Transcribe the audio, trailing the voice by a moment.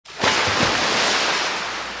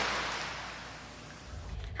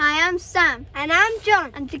I'm Sam. And I'm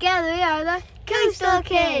John. And together we are the Coastal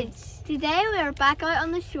Kidz. Today we are back out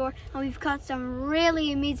on the shore and we've caught some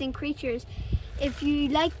really amazing creatures. If you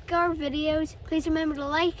like our videos, please remember to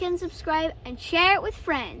like and subscribe and share it with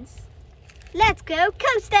friends. Let's go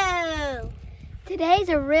coastal! Today's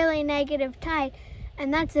a really negative tide,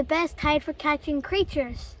 and that's the best tide for catching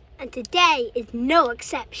creatures. And today is no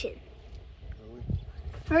exception.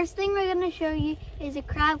 First thing we're going to show you is a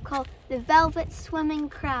crab called the velvet swimming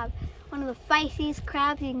crab. One of the feisty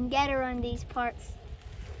crabs you can get around these parts.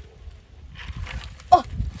 Oh!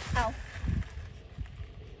 Ow.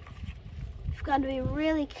 You've got to be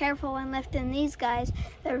really careful when lifting these guys.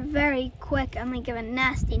 They're very quick and they give a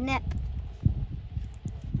nasty nip.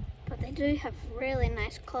 But they do have really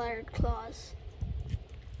nice colored claws.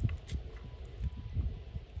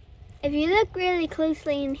 If you look really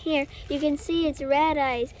closely in here, you can see its red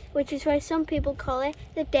eyes, which is why some people call it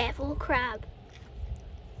the devil crab.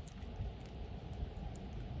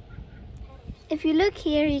 If you look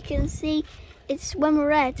here, you can see its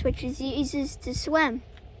swimmerets, which it uses to swim.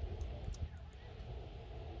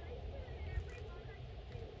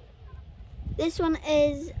 This one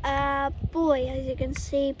is a boy, as you can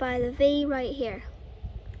see by the V right here.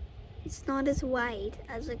 It's not as wide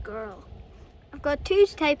as a girl. I've got two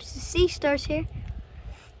types of sea stars here.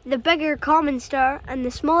 The bigger common star and the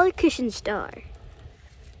smaller cushion star.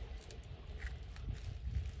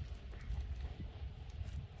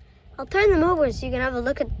 I'll turn them over so you can have a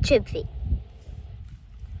look at the tube feet.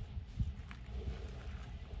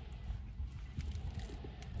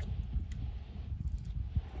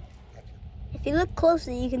 If you look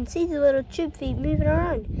closely, you can see the little tube feet moving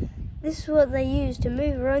around. This is what they use to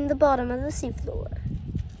move around the bottom of the seafloor.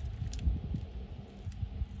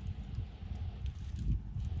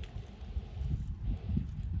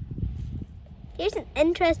 Here's an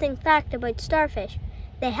interesting fact about starfish.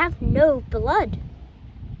 They have no blood.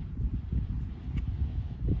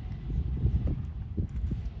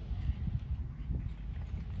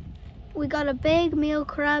 We got a big male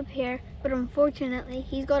crab here, but unfortunately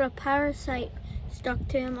he's got a parasite stuck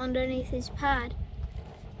to him underneath his pad.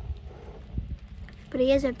 But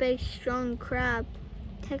he is a big strong crab.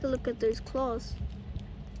 Take a look at those claws.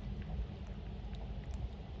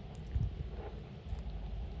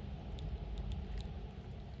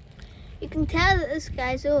 You can tell that this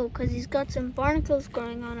guy's old because he's got some barnacles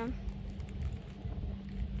growing on him.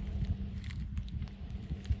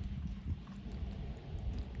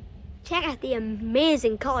 Check out the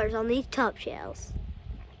amazing colors on these top shells.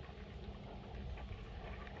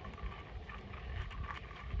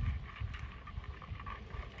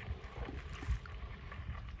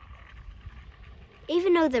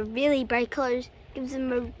 Even though they're really bright colors, gives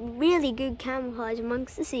them a really good camouflage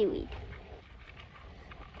amongst the seaweed.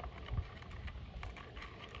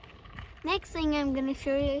 Next thing I'm going to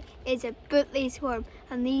show you is a bootless worm,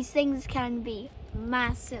 and these things can be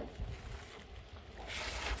massive.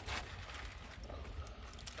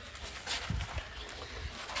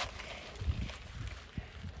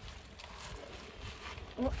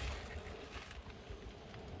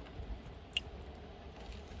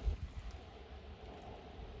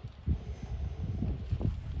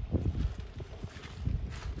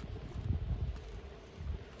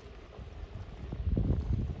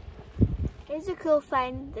 Here's a cool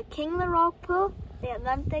find, the king of the Rockpool, the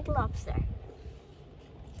Atlantic lobster.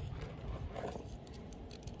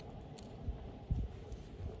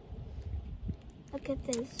 Look at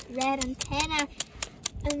this red antenna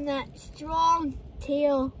and that strong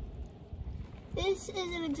tail. This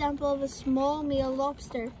is an example of a small male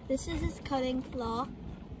lobster. This is his cutting claw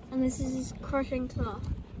and this is his crushing claw.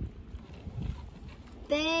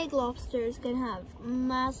 Big lobsters can have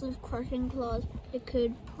massive crushing claws. It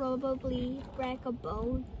could probably break a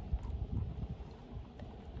bone.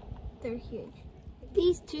 They're huge.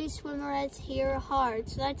 These two swimmerets here are hard,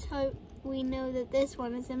 so that's how we know that this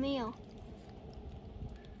one is a male.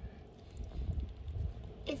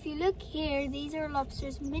 If you look here, these are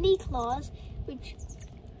lobster's mini claws, which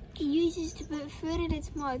it uses to put food in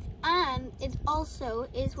its mouth, and it also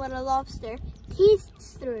is what a lobster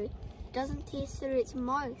tastes through. It doesn't taste through its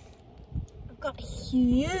mouth. I've got a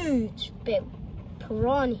huge bit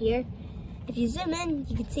prawn here. If you zoom in,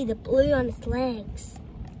 you can see the blue on its legs.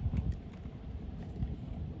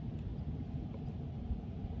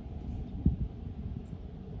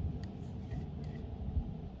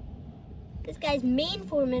 This guy's main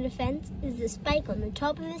form of defense is the spike on the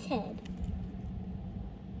top of his head.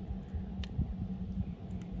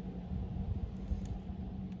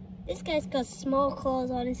 This guy's got small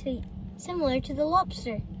claws on his feet, similar to the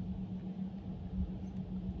lobster.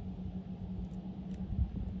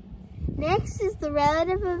 Next is the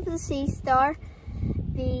relative of the sea star,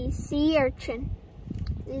 the sea urchin.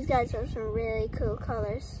 These guys have some really cool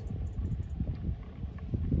colors.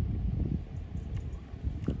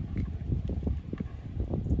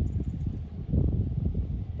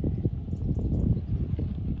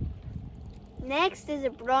 Next is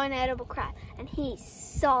a brown edible crab, and he's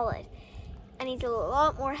solid. And he's a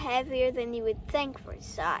lot more heavier than you would think for his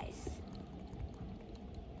size.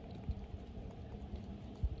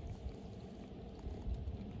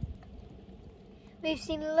 We've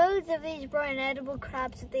seen loads of these brown edible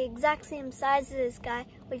crabs at the exact same size as this guy,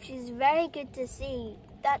 which is very good to see.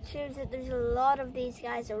 That shows that there's a lot of these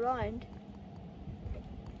guys around.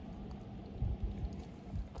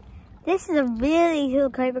 This is a really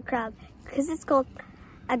cool type of crab because it's called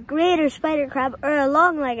a greater spider crab or a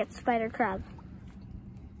long-legged spider crab.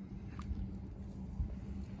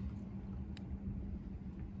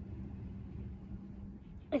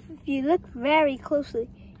 If you look very closely,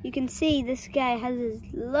 you can see this guy has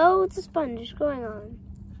loads of sponges going on.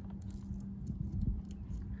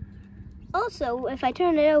 Also, if I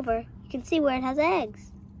turn it over, you can see where it has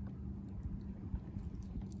eggs.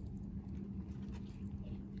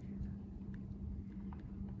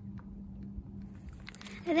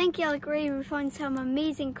 I think you'll agree we found some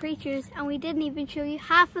amazing creatures and we didn't even show you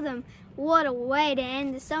half of them. What a way to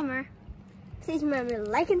end the summer. Please remember to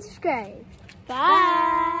like and subscribe.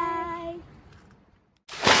 Bye.